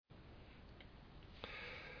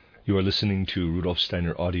You are listening to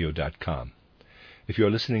rudolfsteineraudio.com. If you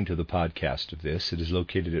are listening to the podcast of this, it is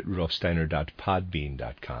located at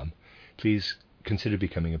rudolfsteiner.podbean.com. Please consider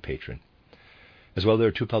becoming a patron. As well, there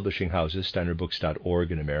are two publishing houses,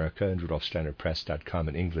 steinerbooks.org in America and rudolfsteinerpress.com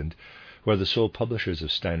in England, who are the sole publishers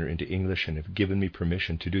of Steiner into English and have given me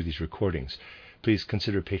permission to do these recordings. Please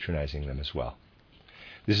consider patronizing them as well.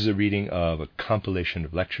 This is a reading of a compilation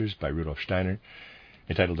of lectures by Rudolf Steiner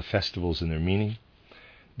entitled The Festivals and Their Meaning.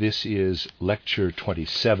 This is lecture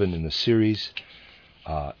 27 in the series.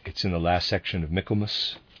 It's in the last section of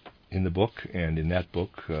Michaelmas in the book, and in that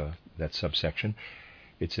book, that subsection,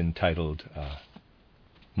 it's entitled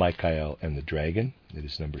Michael and the Dragon. It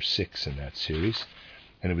is number 6 in that series,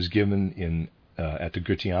 and it was given at the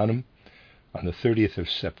Goetheanum on the 30th of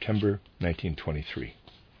September, 1923.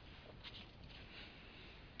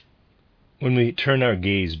 When we turn our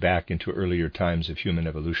gaze back into earlier times of human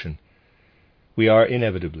evolution, we are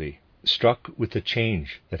inevitably struck with the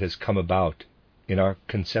change that has come about in our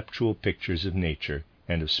conceptual pictures of nature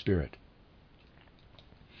and of spirit.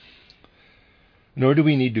 Nor do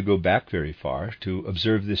we need to go back very far to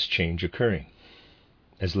observe this change occurring.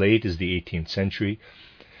 As late as the 18th century,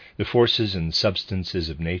 the forces and substances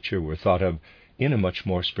of nature were thought of in a much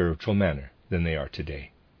more spiritual manner than they are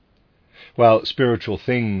today, while spiritual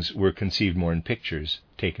things were conceived more in pictures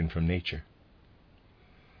taken from nature.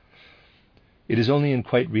 It is only in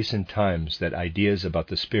quite recent times that ideas about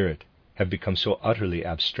the spirit have become so utterly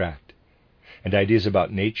abstract, and ideas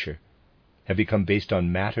about nature have become based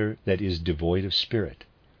on matter that is devoid of spirit,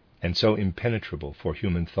 and so impenetrable for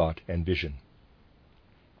human thought and vision.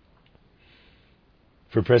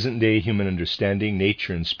 For present-day human understanding,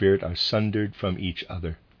 nature and spirit are sundered from each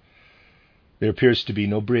other. There appears to be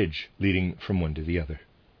no bridge leading from one to the other.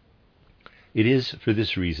 It is for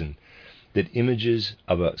this reason that images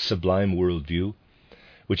of a sublime worldview,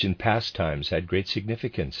 which in past times had great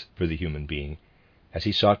significance for the human being as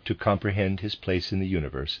he sought to comprehend his place in the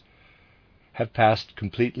universe, have passed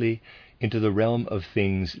completely into the realm of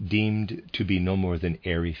things deemed to be no more than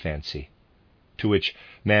airy fancy, to which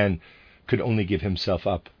man could only give himself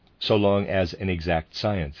up so long as an exact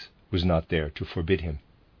science was not there to forbid him.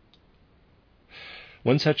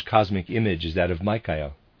 One such cosmic image is that of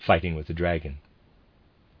Michael fighting with the dragon.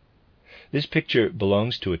 This picture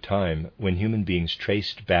belongs to a time when human beings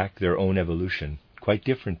traced back their own evolution quite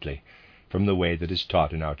differently from the way that is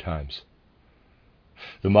taught in our times.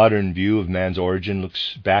 The modern view of man's origin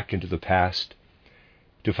looks back into the past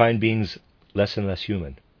to find beings less and less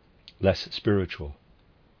human, less spiritual,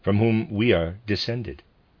 from whom we are descended.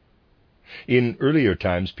 In earlier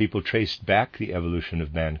times, people traced back the evolution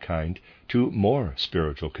of mankind to more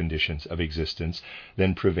spiritual conditions of existence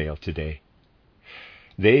than prevail today.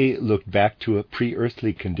 They looked back to a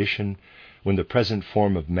pre-earthly condition when the present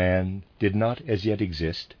form of man did not as yet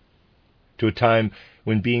exist, to a time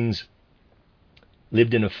when beings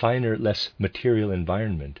lived in a finer, less material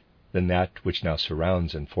environment than that which now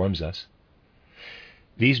surrounds and forms us.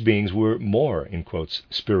 These beings were more, in quotes,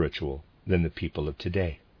 spiritual than the people of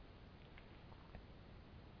today.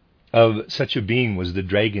 Of such a being was the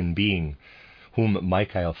dragon being whom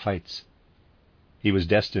Michael fights. He was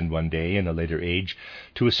destined one day, in a later age,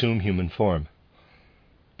 to assume human form,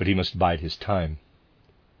 but he must bide his time.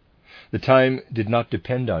 The time did not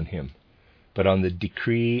depend on him, but on the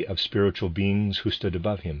decree of spiritual beings who stood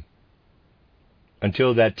above him.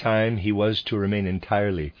 Until that time, he was to remain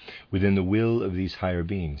entirely within the will of these higher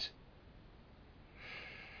beings.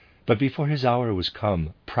 But before his hour was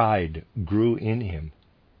come, pride grew in him.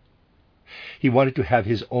 He wanted to have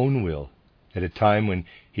his own will at a time when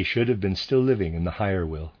he should have been still living in the higher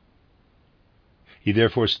will. He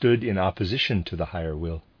therefore stood in opposition to the higher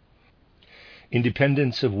will.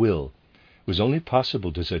 Independence of will was only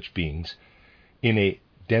possible to such beings in a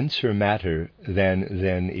denser matter than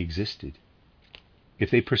then existed.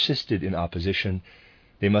 If they persisted in opposition,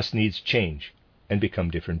 they must needs change and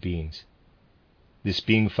become different beings. This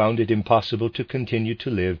being found it impossible to continue to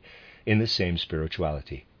live in the same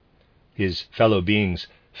spirituality. His fellow beings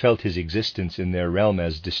felt his existence in their realm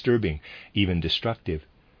as disturbing, even destructive.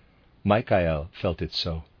 Michael felt it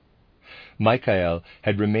so. Michael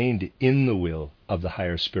had remained in the will of the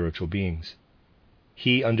higher spiritual beings.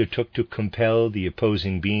 He undertook to compel the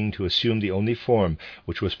opposing being to assume the only form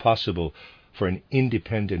which was possible for an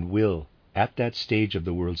independent will at that stage of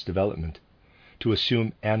the world's development, to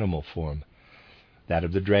assume animal form, that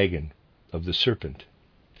of the dragon, of the serpent.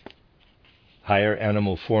 Higher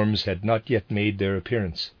animal forms had not yet made their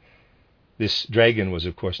appearance. This dragon was,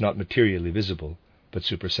 of course, not materially visible, but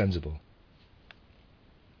supersensible.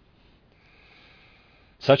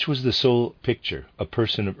 Such was the sole picture a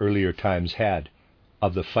person of earlier times had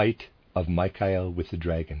of the fight of Michael with the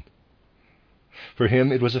dragon. For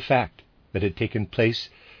him it was a fact that had taken place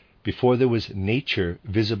before there was nature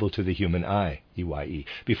visible to the human eye, EYE,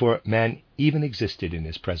 before man even existed in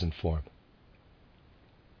his present form.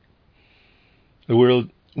 The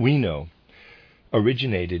world we know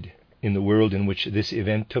originated in the world in which this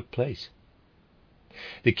event took place.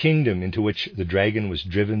 The kingdom into which the dragon was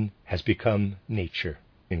driven has become nature,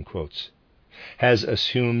 in quotes, has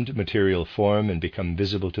assumed material form and become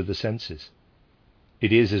visible to the senses.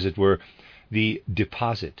 It is, as it were, the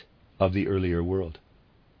deposit of the earlier world.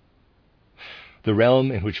 The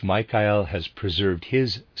realm in which Michael has preserved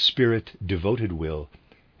his spirit-devoted will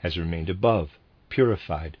has remained above,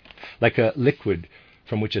 purified, like a liquid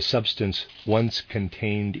from which a substance once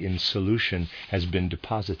contained in solution has been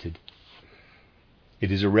deposited.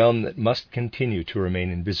 It is a realm that must continue to remain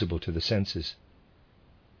invisible to the senses.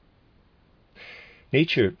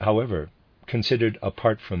 Nature, however, considered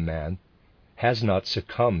apart from man, has not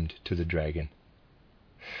succumbed to the dragon.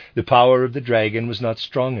 The power of the dragon was not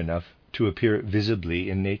strong enough to appear visibly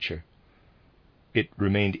in nature. It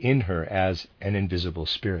remained in her as an invisible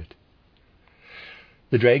spirit.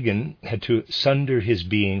 The dragon had to sunder his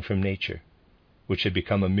being from nature, which had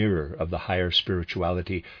become a mirror of the higher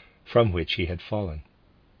spirituality from which he had fallen.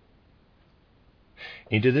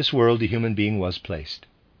 Into this world the human being was placed.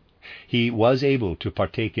 He was able to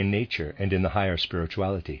partake in nature and in the higher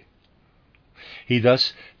spirituality. He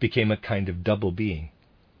thus became a kind of double being.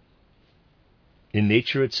 In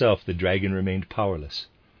nature itself, the dragon remained powerless.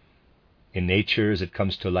 In nature, as it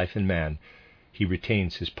comes to life in man, he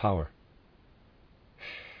retains his power.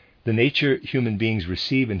 The nature human beings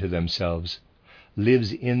receive into themselves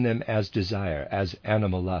lives in them as desire, as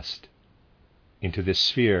animal lust. Into this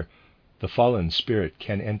sphere, the fallen spirit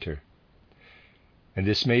can enter, and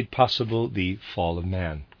this made possible the fall of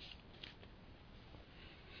man.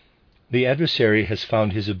 The adversary has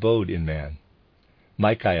found his abode in man.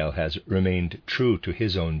 Michael has remained true to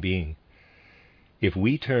his own being. If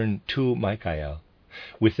we turn to Michael,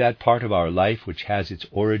 with that part of our life which has its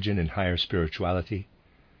origin in higher spirituality,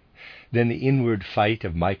 then the inward fight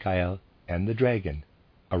of Michael and the dragon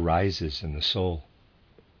arises in the soul.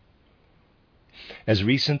 As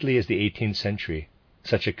recently as the 18th century,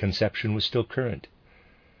 such a conception was still current.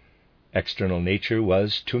 External nature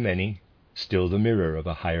was, to many, still the mirror of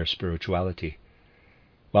a higher spirituality,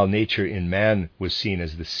 while nature in man was seen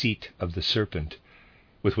as the seat of the serpent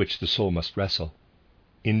with which the soul must wrestle,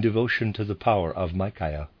 in devotion to the power of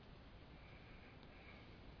Michael.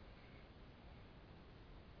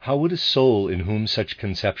 How would a soul in whom such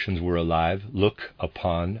conceptions were alive look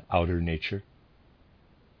upon outer nature?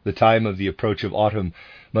 The time of the approach of autumn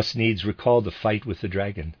must needs recall the fight with the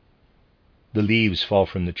dragon. The leaves fall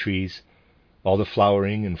from the trees, all the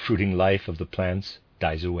flowering and fruiting life of the plants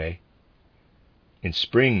dies away. In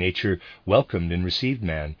spring, nature welcomed and received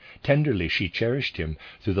man. Tenderly she cherished him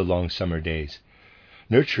through the long summer days,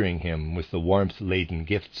 nurturing him with the warmth-laden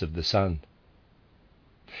gifts of the sun.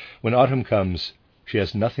 When autumn comes, she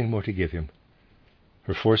has nothing more to give him.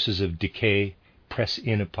 Her forces of decay press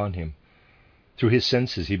in upon him. Through his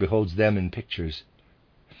senses he beholds them in pictures.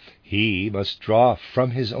 He must draw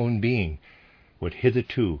from his own being what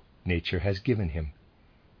hitherto nature has given him.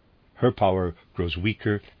 Her power grows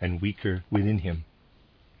weaker and weaker within him.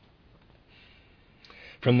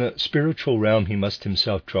 From the spiritual realm he must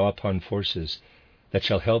himself draw upon forces that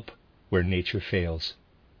shall help where nature fails.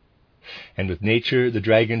 And with nature the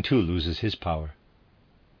dragon too loses his power.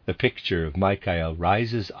 The picture of Michael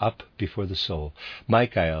rises up before the soul,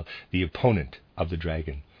 Michael, the opponent of the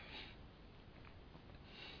dragon.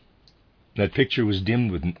 That picture was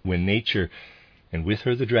dimmed when nature, and with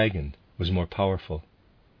her the dragon, was more powerful.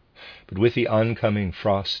 But with the oncoming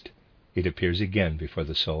frost, it appears again before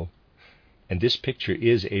the soul, and this picture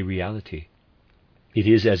is a reality. It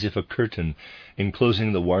is as if a curtain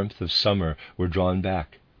enclosing the warmth of summer were drawn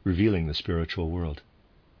back, revealing the spiritual world.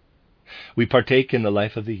 We partake in the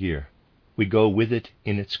life of the year. We go with it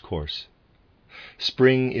in its course.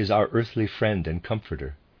 Spring is our earthly friend and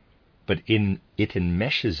comforter, but it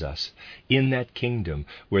enmeshes us in that kingdom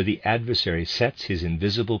where the adversary sets his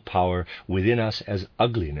invisible power within us as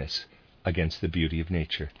ugliness against the beauty of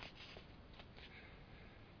nature.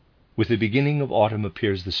 With the beginning of autumn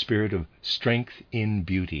appears the spirit of strength in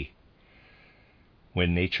beauty,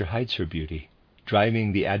 when nature hides her beauty,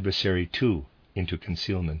 driving the adversary too into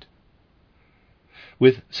concealment.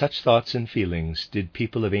 With such thoughts and feelings did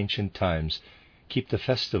people of ancient times keep the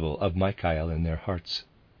festival of Michael in their hearts.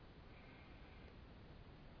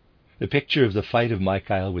 The picture of the fight of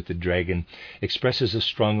Michael with the dragon expresses a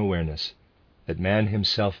strong awareness that man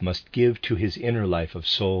himself must give to his inner life of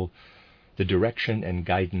soul the direction and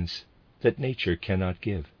guidance that nature cannot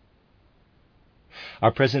give.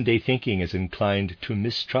 Our present-day thinking is inclined to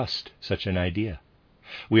mistrust such an idea.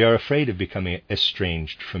 We are afraid of becoming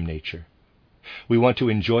estranged from nature. We want to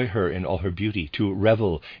enjoy her in all her beauty, to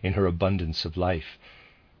revel in her abundance of life,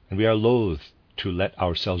 and we are loath to let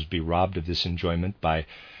ourselves be robbed of this enjoyment by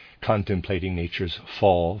contemplating nature's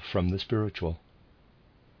fall from the spiritual.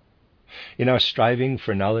 In our striving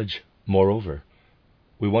for knowledge, moreover,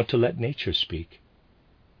 we want to let nature speak.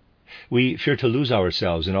 We fear to lose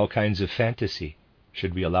ourselves in all kinds of fantasy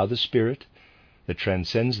should we allow the spirit that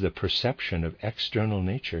transcends the perception of external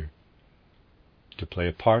nature to play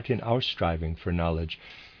a part in our striving for knowledge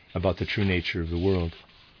about the true nature of the world.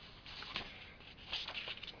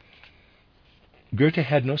 Goethe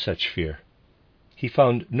had no such fear. He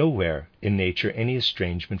found nowhere in nature any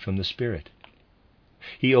estrangement from the spirit.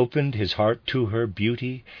 He opened his heart to her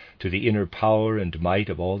beauty, to the inner power and might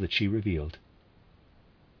of all that she revealed.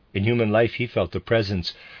 In human life he felt the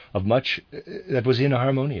presence of much that was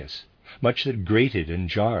inharmonious, much that grated and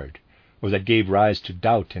jarred, or that gave rise to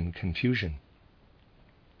doubt and confusion.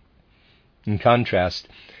 In contrast,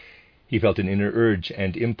 he felt an inner urge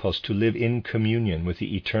and impulse to live in communion with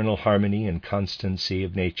the eternal harmony and constancy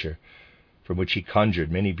of nature, from which he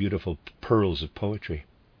conjured many beautiful pearls of poetry.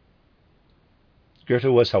 Goethe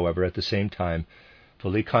was, however, at the same time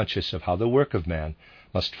fully conscious of how the work of man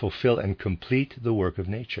must fulfill and complete the work of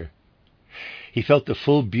nature. He felt the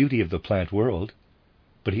full beauty of the plant world,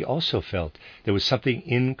 but he also felt there was something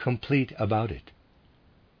incomplete about it.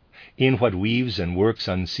 In what weaves and works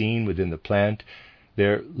unseen within the plant,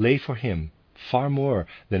 there lay for him far more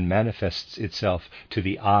than manifests itself to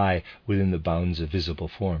the eye within the bounds of visible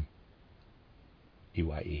form.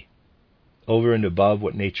 E.Y.E. Over and above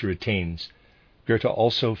what nature attains, Goethe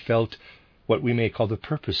also felt what we may call the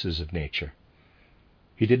purposes of nature.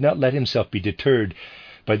 He did not let himself be deterred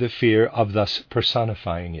by the fear of thus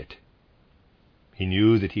personifying it. He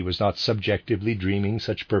knew that he was not subjectively dreaming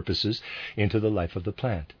such purposes into the life of the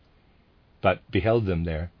plant, but beheld them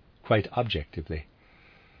there quite objectively,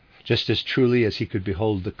 just as truly as he could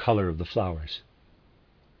behold the color of the flowers.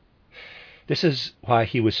 This is why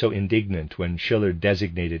he was so indignant when Schiller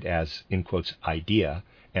designated as, in quotes, idea,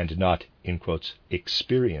 and not, in quotes,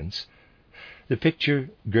 experience, the picture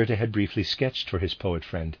Goethe had briefly sketched for his poet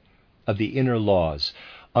friend of the inner laws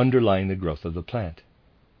underlying the growth of the plant.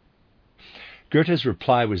 Goethe's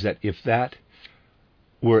reply was that if that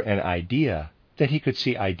were an idea, then he could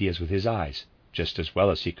see ideas with his eyes, just as well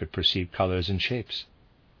as he could perceive colors and shapes.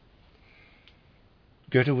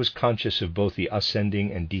 Goethe was conscious of both the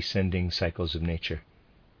ascending and descending cycles of nature.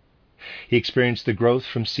 He experienced the growth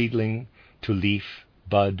from seedling to leaf,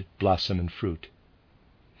 bud, blossom, and fruit.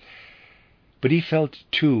 But he felt,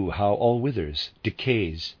 too, how all withers,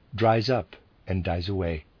 decays, dries up, and dies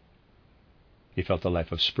away. He felt the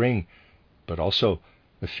life of spring, but also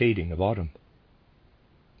the fading of autumn.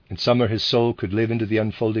 In summer his soul could live into the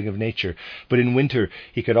unfolding of nature, but in winter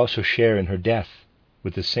he could also share in her death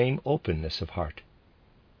with the same openness of heart.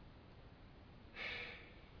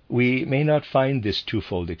 We may not find this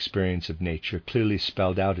twofold experience of nature clearly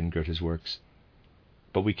spelled out in Goethe's works,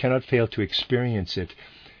 but we cannot fail to experience it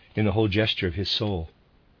in the whole gesture of his soul.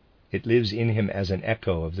 It lives in him as an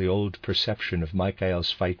echo of the old perception of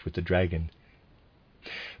Michael's fight with the dragon.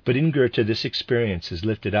 But in Goethe this experience is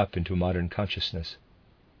lifted up into modern consciousness.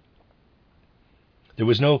 There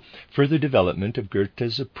was no further development of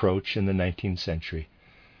Goethe's approach in the 19th century.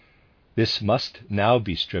 This must now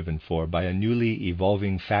be striven for by a newly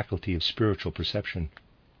evolving faculty of spiritual perception.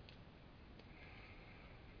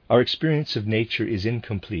 Our experience of nature is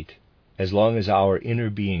incomplete as long as our inner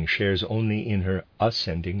being shares only in her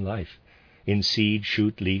ascending life, in seed,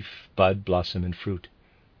 shoot, leaf, bud, blossom, and fruit.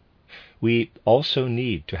 We also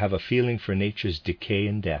need to have a feeling for nature's decay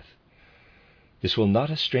and death. This will not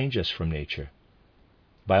estrange us from nature.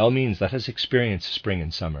 By all means, let us experience spring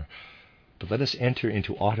and summer, but let us enter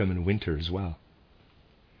into autumn and winter as well.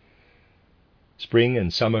 Spring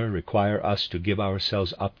and summer require us to give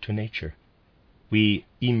ourselves up to nature. We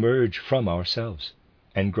emerge from ourselves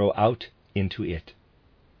and grow out into it.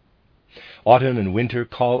 Autumn and winter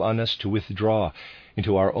call on us to withdraw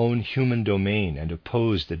into our own human domain and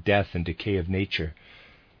oppose the death and decay of nature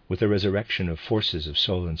with the resurrection of forces of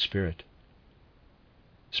soul and spirit.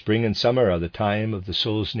 Spring and summer are the time of the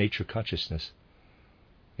soul's nature consciousness.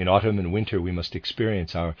 In autumn and winter we must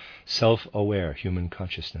experience our self-aware human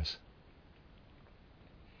consciousness.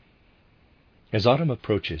 As autumn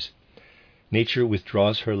approaches, Nature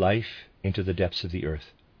withdraws her life into the depths of the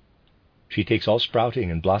earth. She takes all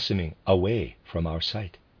sprouting and blossoming away from our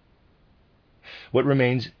sight. What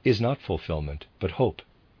remains is not fulfillment, but hope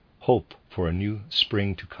for a new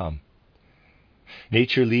spring to come.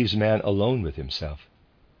 Nature leaves man alone with himself.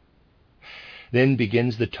 Then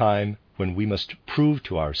begins the time when we must prove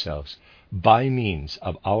to ourselves, by means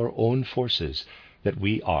of our own forces, that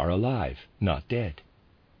we are alive, not dead.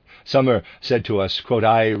 Summer said to us, quote,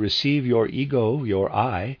 I receive your ego, your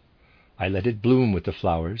I let it bloom with the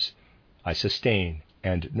flowers, I sustain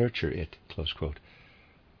and nurture it, close quote.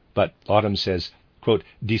 But autumn says, quote,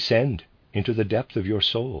 descend into the depth of your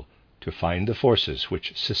soul to find the forces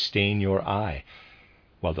which sustain your I,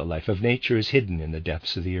 while the life of nature is hidden in the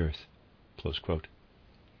depths of the earth, close quote.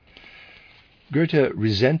 Goethe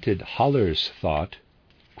resented Haller's thought,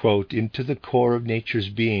 quote, into the core of nature's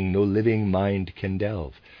being no living mind can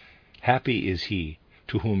delve. Happy is he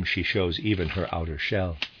to whom she shows even her outer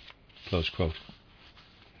shell, close quote.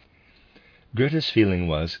 Goethe's feeling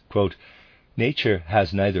was, quote, nature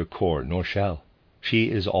has neither core nor shell. She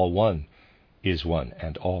is all one, is one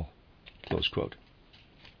and all, close quote.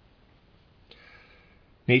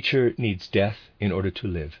 Nature needs death in order to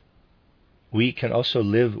live. We can also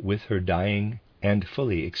live with her dying and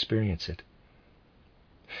fully experience it.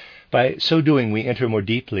 By so doing, we enter more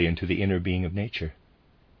deeply into the inner being of nature.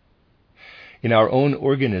 In our own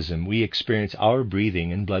organism, we experience our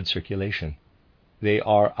breathing and blood circulation. They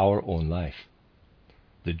are our own life.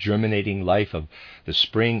 The germinating life of the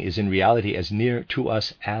spring is in reality as near to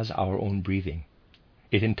us as our own breathing.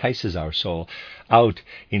 It entices our soul out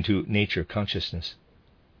into nature consciousness.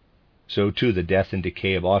 So too the death and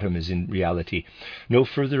decay of autumn is in reality no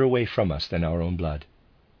further away from us than our own blood.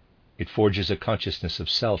 It forges a consciousness of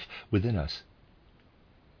self within us.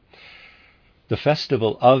 The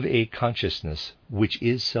festival of a consciousness which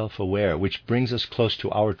is self-aware, which brings us close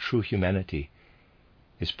to our true humanity,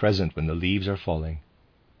 is present when the leaves are falling.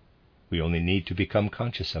 We only need to become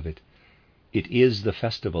conscious of it. It is the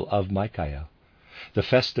festival of Michael, the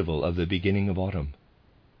festival of the beginning of autumn.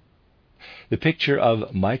 The picture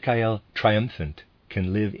of Michael triumphant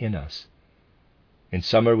can live in us. In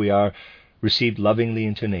summer we are received lovingly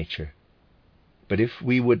into nature. But if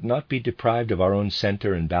we would not be deprived of our own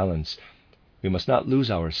center and balance, we must not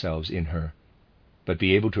lose ourselves in her, but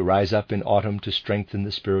be able to rise up in autumn to strengthen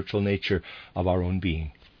the spiritual nature of our own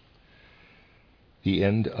being. The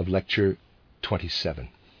end of Lecture 27.